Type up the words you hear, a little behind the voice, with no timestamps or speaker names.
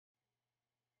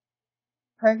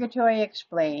Purgatory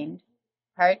Explained,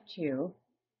 Part 2,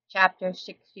 Chapter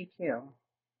 62,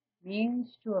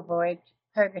 Means to Avoid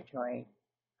Purgatory,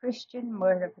 Christian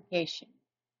Mortification.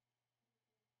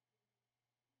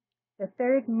 The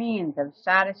third means of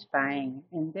satisfying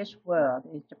in this world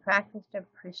is the practice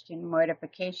of Christian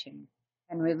mortification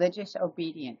and religious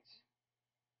obedience.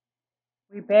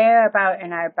 We bear about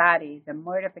in our body the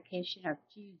mortification of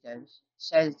Jesus,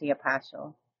 says the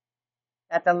Apostle,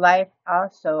 that the life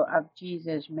also of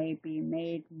Jesus may be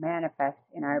made manifest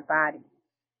in our bodies.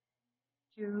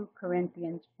 2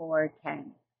 Corinthians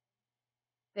 4:10.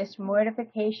 This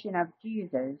mortification of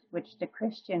Jesus, which the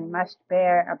Christian must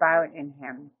bear about in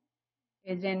him,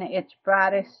 is in its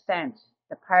broadest sense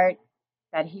the part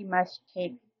that he must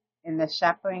take in the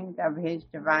sufferings of his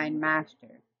divine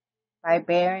Master, by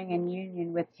bearing in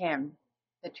union with him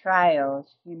the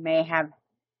trials he may have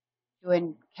to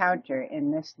encounter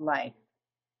in this life,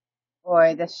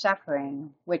 or the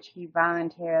suffering which he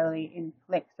voluntarily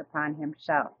inflicts upon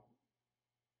himself.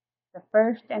 The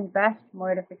first and best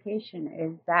mortification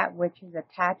is that which is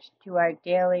attached to our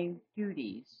daily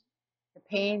duties, the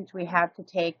pains we have to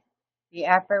take, the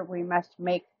effort we must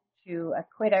make to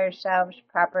acquit ourselves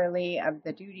properly of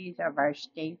the duties of our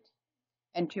state,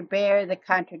 and to bear the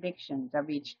contradictions of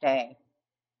each day.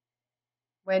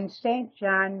 When St.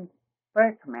 John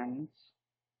Berchmans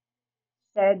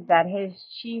said that his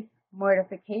chief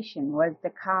mortification was the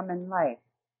common life,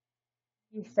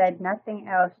 he said nothing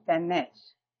else than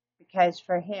this, because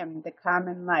for him the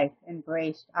common life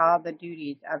embraced all the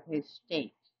duties of his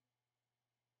state.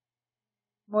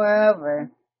 Moreover,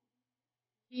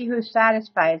 he who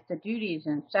satisfies the duties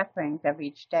and sufferings of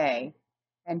each day,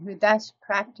 and who thus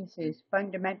practices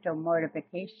fundamental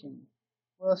mortification,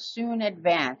 will soon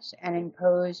advance and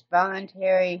impose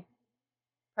voluntary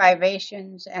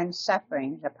privations and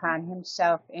sufferings upon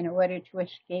himself in order to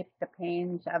escape the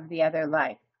pains of the other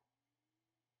life.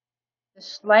 The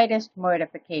slightest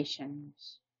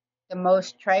mortifications, the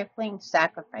most trifling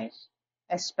sacrifice,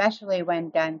 especially when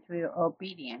done through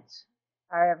obedience,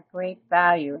 are of great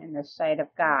value in the sight of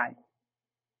God.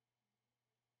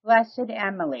 Blessed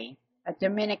Emily, a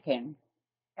Dominican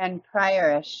and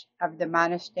prioress of the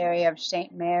monastery of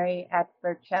St. Mary at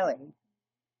Vercelli,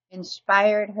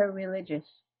 inspired her religious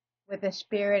with a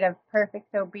spirit of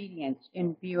perfect obedience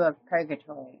in view of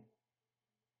purgatory.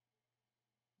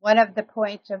 One of the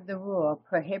points of the rule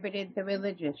prohibited the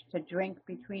religious to drink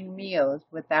between meals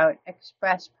without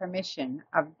express permission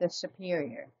of the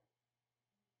superior.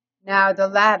 Now the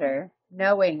latter,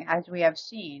 knowing, as we have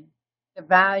seen, the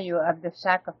value of the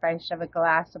sacrifice of a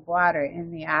glass of water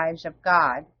in the eyes of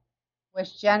God,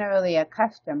 was generally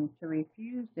accustomed to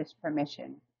refuse this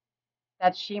permission,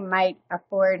 that she might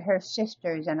afford her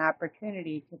sisters an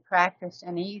opportunity to practice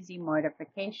an easy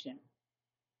mortification.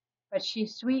 But she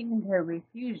sweetened her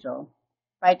refusal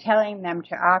by telling them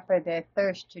to offer their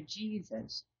thirst to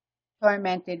Jesus,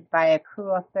 tormented by a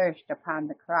cruel thirst upon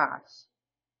the cross.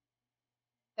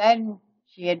 Then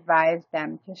she advised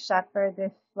them to suffer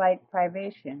this slight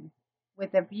privation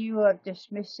with a view of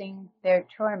dismissing their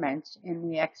torments in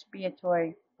the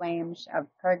expiatory flames of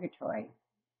purgatory.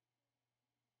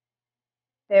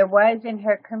 There was in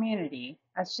her community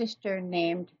a sister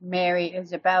named Mary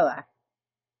Isabella,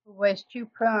 who was too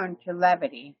prone to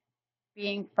levity,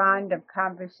 being fond of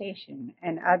conversation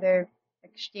and other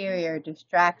exterior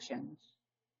distractions.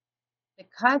 The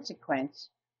consequence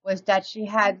was that she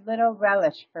had little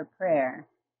relish for prayer,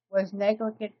 was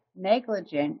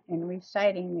negligent in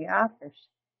reciting the office,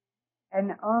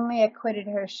 and only acquitted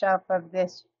herself of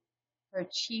this, her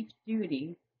chief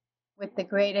duty, with the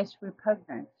greatest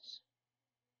repugnance.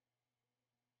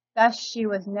 Thus she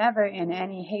was never in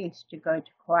any haste to go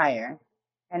to choir,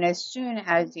 and as soon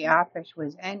as the office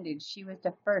was ended, she was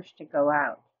the first to go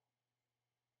out.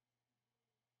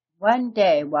 One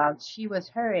day, while she was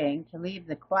hurrying to leave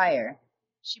the choir,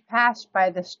 she passed by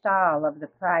the stall of the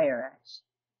prioress,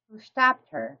 who stopped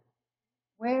her.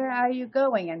 "Where are you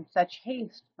going in such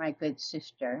haste, my good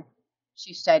sister?"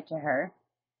 she said to her,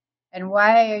 "and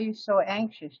why are you so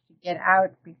anxious to get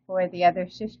out before the other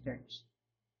sisters?"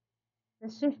 The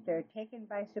sister, taken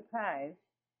by surprise,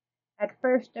 at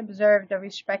first observed a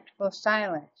respectful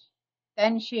silence.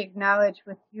 Then she acknowledged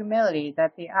with humility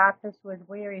that the office was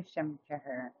wearisome to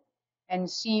her, and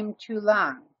seemed too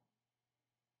long.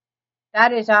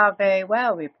 "That is all very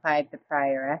well," replied the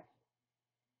prioress,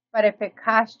 "but if it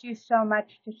cost you so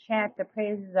much to chant the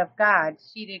praises of God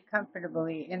seated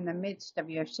comfortably in the midst of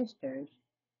your sisters,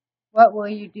 what will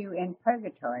you do in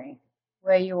purgatory,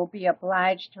 where you will be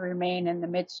obliged to remain in the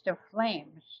midst of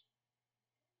flames?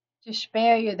 To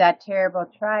spare you that terrible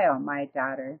trial, my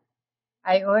daughter,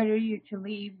 I order you to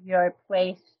leave your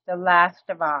place the last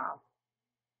of all."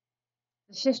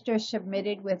 The sister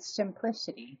submitted with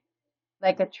simplicity,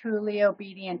 like a truly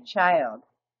obedient child.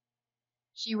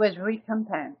 She was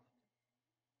recompensed.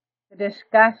 The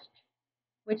disgust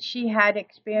which she had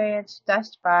experienced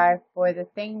thus far for the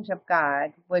things of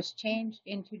God was changed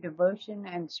into devotion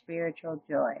and spiritual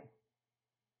joy.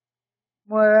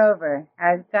 Moreover,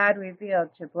 as God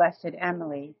revealed to Blessed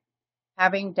Emily,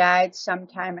 having died some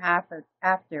time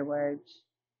afterwards,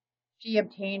 she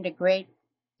obtained a great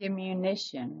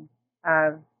diminution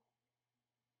of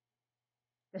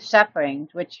the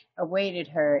sufferings which awaited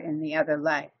her in the other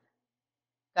life.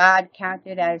 God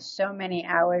counted as so many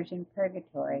hours in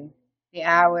purgatory the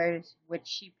hours which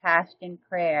she passed in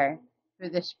prayer through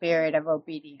the spirit of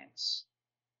obedience.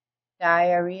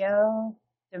 Diario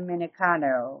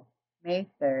Dominicano, May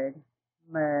 3rd,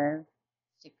 Merv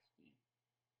 60.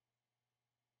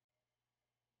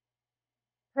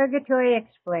 Purgatory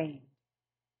Explained,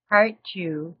 Part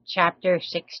 2, Chapter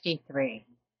 63.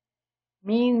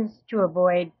 Means to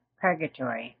avoid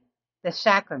purgatory. The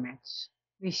sacraments.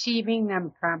 Receiving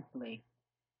them promptly.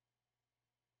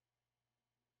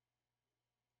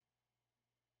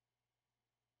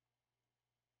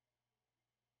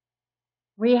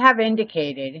 We have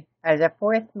indicated, as a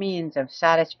fourth means of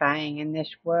satisfying in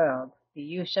this world, the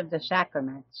use of the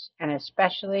sacraments, and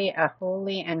especially a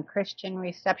holy and Christian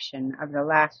reception of the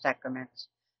last sacraments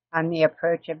on the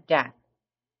approach of death.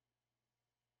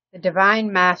 The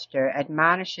Divine Master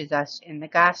admonishes us in the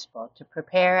Gospel to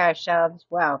prepare ourselves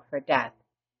well for death,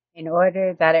 in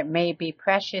order that it may be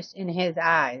precious in His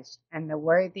eyes and the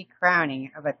worthy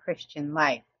crowning of a Christian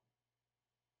life.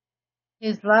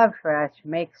 His love for us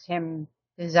makes Him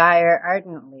desire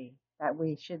ardently that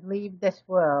we should leave this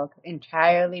world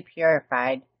entirely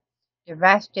purified,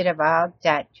 divested of all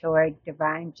debt toward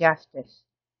divine justice,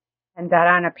 and that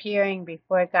on appearing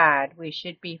before God we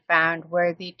should be found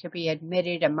worthy to be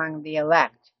admitted among the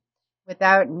elect,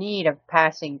 without need of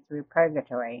passing through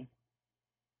purgatory.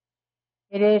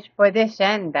 It is for this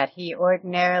end that He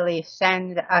ordinarily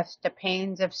sends us the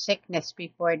pains of sickness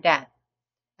before death,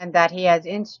 and that He has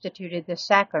instituted the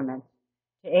sacraments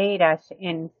to aid us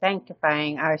in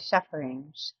sanctifying our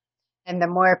sufferings, and the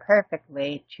more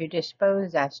perfectly to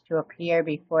dispose us to appear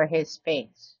before His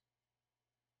face.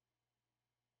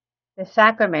 The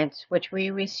sacraments which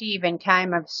we receive in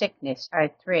time of sickness are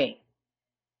three: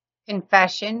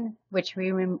 confession, which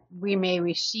we may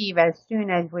receive as soon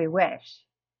as we wish;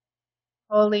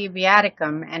 holy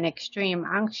viaticum and extreme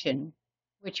unction,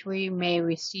 which we may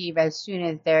receive as soon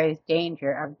as there is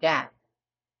danger of death.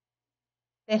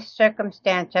 This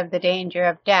circumstance of the danger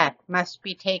of death must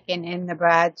be taken in the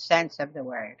broad sense of the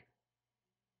word.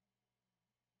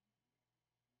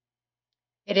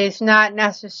 It is not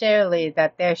necessarily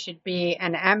that there should be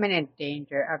an imminent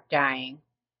danger of dying,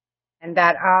 and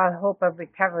that all hope of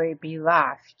recovery be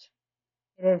lost.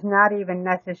 It is not even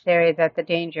necessary that the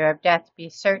danger of death be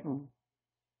certain.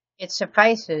 It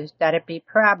suffices that it be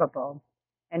probable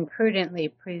and prudently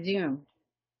presumed,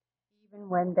 even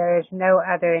when there is no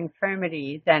other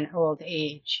infirmity than old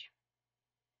age.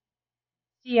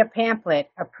 See a pamphlet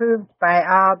approved by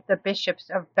all the bishops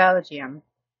of Belgium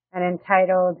and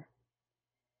entitled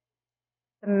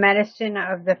The Medicine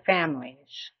of the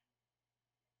Families.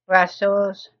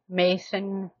 Brussels,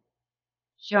 Mason,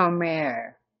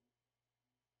 Jomer.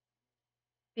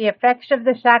 The effects of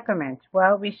the sacraments,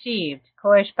 well received,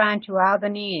 correspond to all the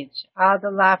needs, all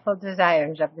the lawful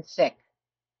desires of the sick.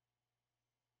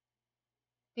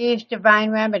 These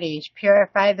divine remedies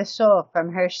purify the soul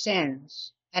from her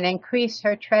sins and increase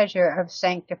her treasure of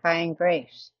sanctifying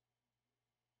grace.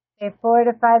 They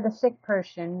fortify the sick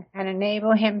person and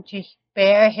enable him to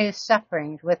bear his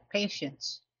sufferings with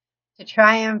patience, to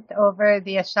triumph over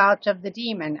the assaults of the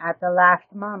demon at the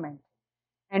last moment,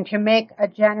 and to make a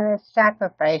generous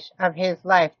sacrifice of his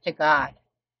life to God.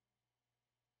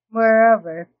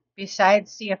 Moreover,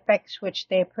 besides the effects which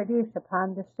they produce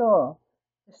upon the soul,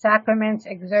 the sacraments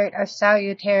exert a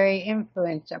salutary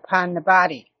influence upon the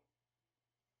body.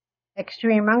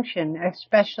 Extreme unction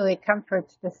especially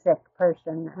comforts the sick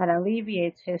person and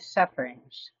alleviates his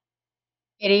sufferings.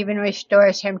 It even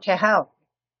restores him to health,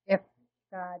 if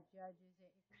God judges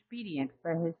it expedient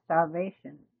for his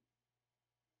salvation.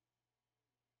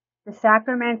 The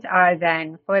sacraments are,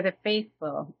 then, for the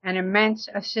faithful, an immense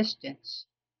assistance,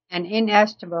 an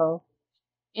inestimable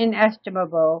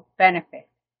benefit.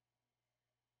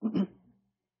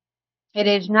 It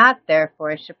is not,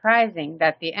 therefore, surprising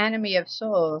that the enemy of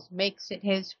souls makes it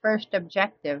his first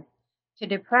objective to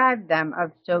deprive them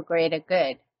of so great a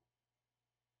good.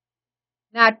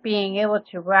 Not being able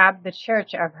to rob the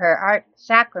Church of her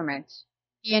sacraments,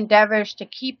 he endeavors to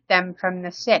keep them from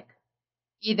the sick,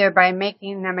 either by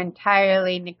making them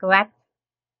entirely neglect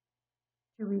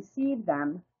to receive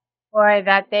them, or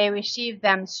that they receive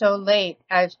them so late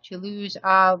as to lose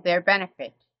all their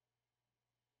benefit.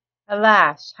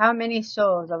 Alas, how many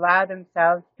souls allow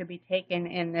themselves to be taken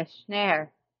in this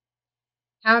snare?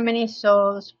 How many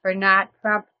souls, for not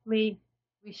promptly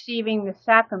receiving the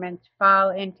sacraments, fall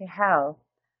into hell,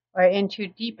 or into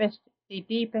the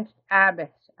deepest abyss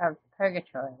of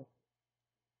purgatory?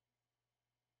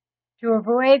 To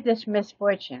avoid this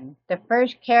misfortune, the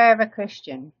first care of a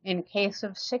Christian, in case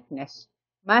of sickness,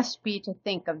 must be to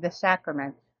think of the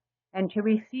sacraments, and to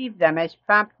receive them as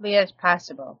promptly as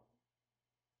possible.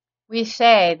 We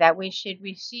say that we should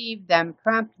receive them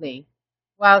promptly,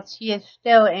 whilst he is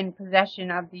still in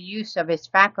possession of the use of his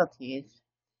faculties,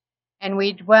 and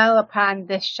we dwell upon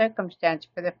this circumstance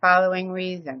for the following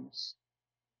reasons.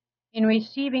 In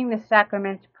receiving the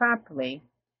sacraments promptly,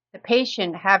 the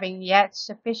patient, having yet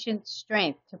sufficient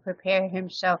strength to prepare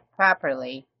himself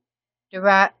properly,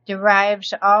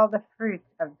 derives all the fruit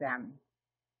of them.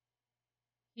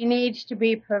 He needs to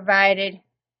be provided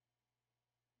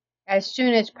as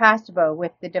soon as possible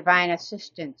with the divine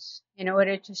assistance, in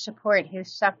order to support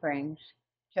his sufferings,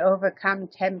 to overcome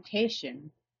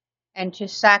temptation, and to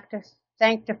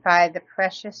sanctify the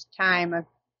precious time of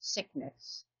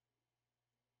sickness.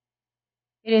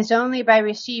 It is only by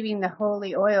receiving the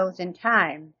holy oils in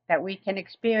time that we can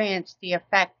experience the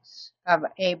effects of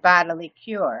a bodily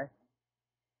cure.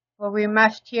 For we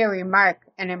must here remark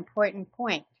an important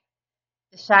point.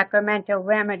 The sacramental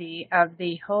remedy of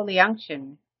the holy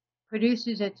unction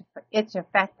produces its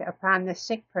effect upon the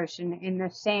sick person in the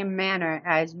same manner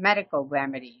as medical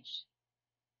remedies.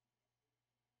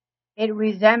 It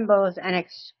resembles an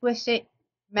exquisite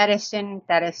medicine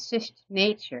that assists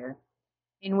nature,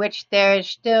 in which there is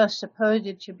still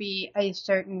supposed to be a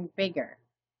certain vigor,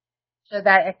 so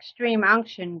that extreme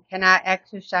unction cannot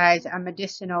exercise a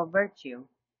medicinal virtue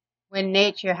when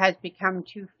nature has become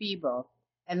too feeble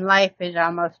and life is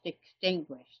almost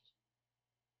extinguished.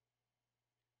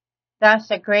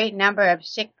 Thus, a great number of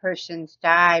sick persons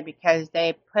die because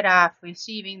they put off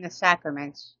receiving the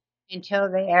sacraments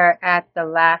until they are at the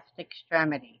last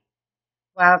extremity,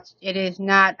 whilst it is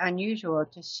not unusual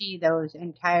to see those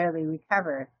entirely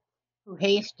recover who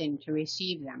hasten to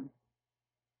receive them.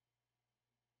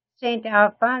 St.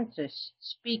 Alphonsus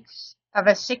speaks of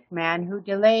a sick man who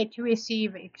delayed to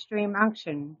receive extreme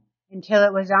unction until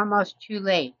it was almost too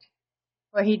late,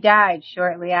 for he died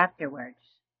shortly afterwards.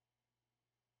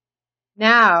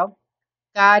 Now,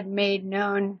 God made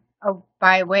known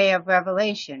by way of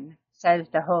revelation, says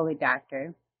the holy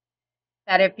doctor,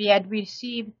 that if he had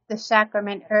received the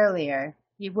sacrament earlier,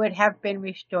 he would have been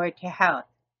restored to health.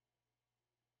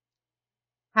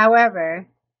 However,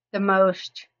 the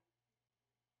most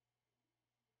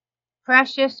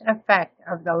precious effect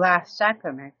of the last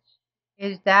sacraments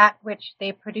is that which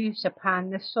they produce upon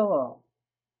the soul.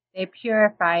 They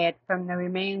purify it from the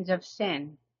remains of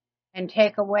sin, and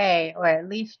take away, or at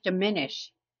least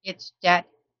diminish, its debt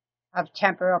of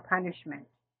temporal punishment.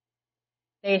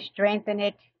 They strengthen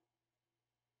it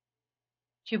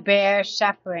to bear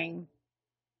suffering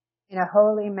in a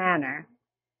holy manner.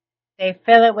 They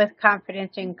fill it with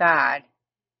confidence in God,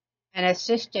 and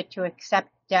assist it to accept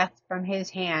death from his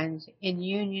hands in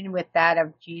union with that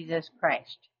of Jesus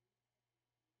Christ.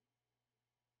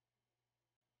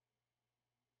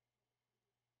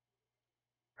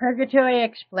 Purgatory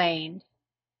Explained,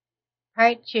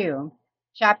 Part 2,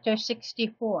 Chapter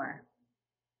 64,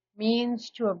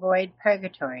 Means to Avoid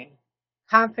Purgatory,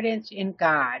 Confidence in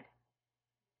God.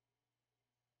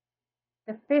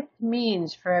 The fifth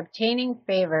means for obtaining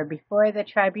favor before the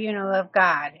tribunal of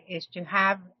God is to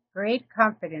have great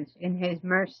confidence in his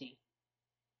mercy.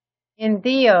 In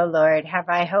thee, O Lord, have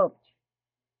I hoped.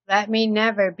 Let me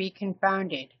never be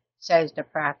confounded, says the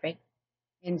prophet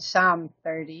in Psalm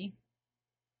 30.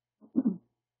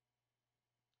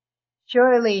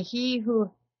 Surely he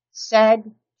who said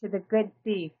to the good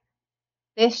thief,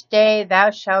 "This day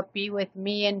thou shalt be with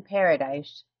me in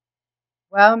paradise,"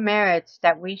 well merits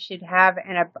that we should have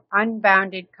an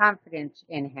unbounded confidence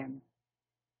in him.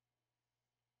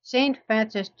 Saint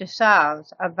Francis de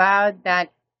Sales avowed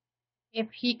that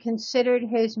if he considered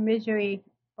his misery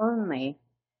only,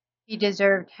 he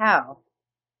deserved hell,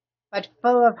 but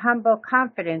full of humble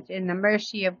confidence in the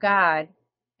mercy of God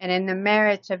and in the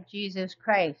merits of Jesus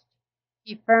Christ,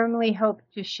 he firmly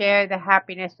hoped to share the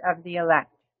happiness of the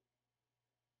elect.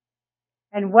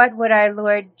 "And what would our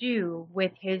Lord do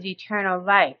with his eternal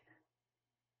life?"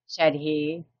 said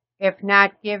he, if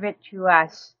not give it to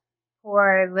us,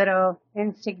 poor little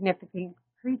insignificant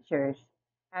creatures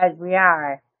as we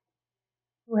are,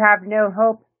 who have no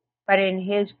hope but in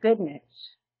his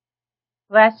goodness.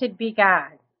 Blessed be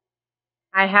God.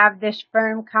 I have this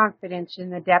firm confidence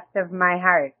in the depth of my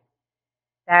heart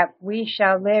that we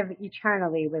shall live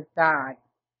eternally with God.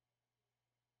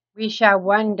 We shall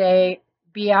one day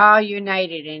be all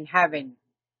united in heaven.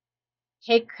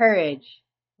 Take courage.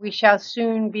 We shall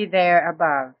soon be there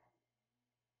above.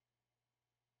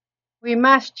 We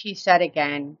must, he said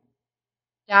again,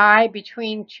 die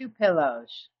between two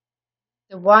pillows,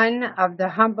 the one of the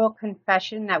humble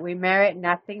confession that we merit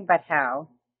nothing but hell,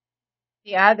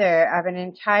 the other of an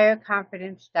entire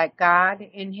confidence that God,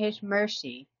 in his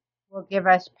mercy, will give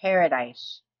us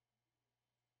paradise.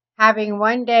 Having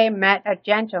one day met a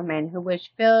gentleman who was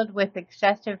filled with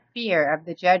excessive fear of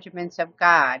the judgments of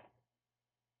God,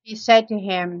 he said to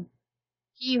him,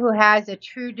 "He who has a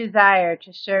true desire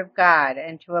to serve God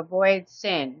and to avoid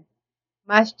sin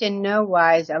must in no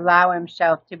wise allow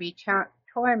himself to be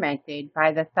tormented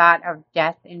by the thought of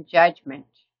death and judgment.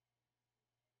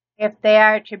 If they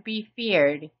are to be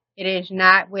feared, it is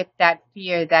not with that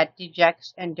fear that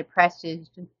dejects and depresses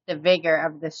the vigor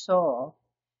of the soul,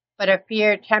 but a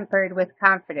fear tempered with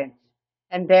confidence,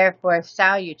 and therefore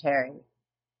salutary.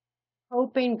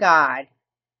 Hope in God.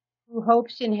 Who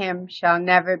hopes in him shall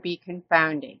never be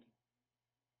confounded."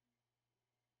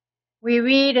 We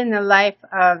read in the life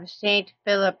of Saint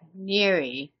Philip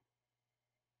Neri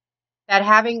that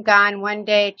having gone one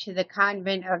day to the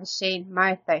convent of Saint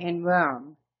Martha in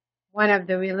Rome, one of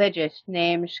the religious,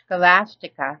 named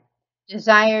Scholastica,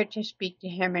 desired to speak to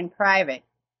him in private.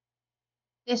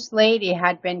 This lady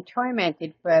had been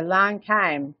tormented for a long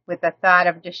time with a thought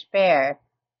of despair,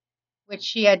 which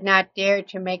she had not dared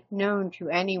to make known to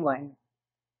anyone,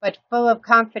 but full of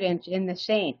confidence in the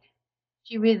saint,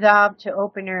 she resolved to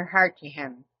open her heart to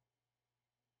him.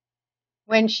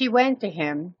 When she went to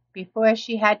him, before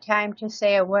she had time to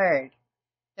say a word,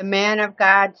 the man of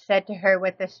God said to her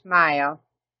with a smile,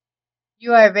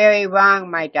 "You are very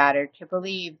wrong, my daughter, to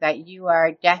believe that you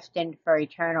are destined for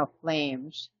eternal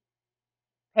flames.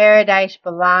 Paradise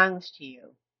belongs to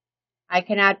you." "I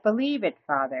cannot believe it,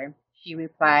 Father," she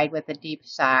replied with a deep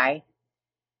sigh.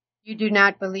 "You do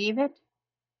not believe it?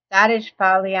 That is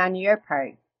folly on your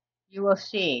part. You will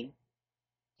see.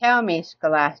 Tell me,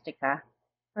 Scholastica,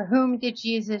 for whom did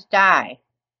Jesus die?"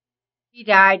 "He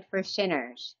died for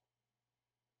sinners."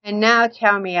 "And now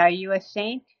tell me, are you a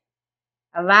saint?"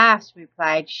 "Alas,"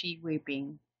 replied she,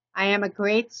 weeping, "I am a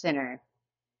great sinner."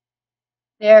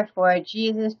 "Therefore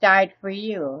Jesus died for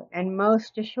you, and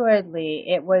most assuredly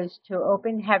it was to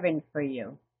open heaven for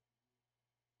you.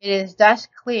 It is thus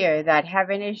clear that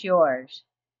heaven is yours.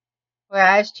 For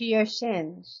as to your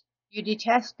sins, you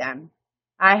detest them,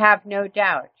 I have no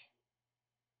doubt."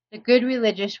 The good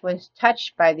religious was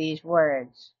touched by these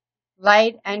words.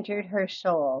 Light entered her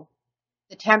soul.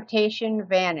 The temptation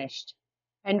vanished,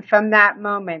 and from that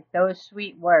moment those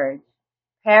sweet words,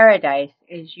 "Paradise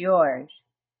is yours,"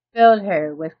 filled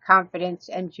her with confidence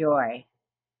and joy.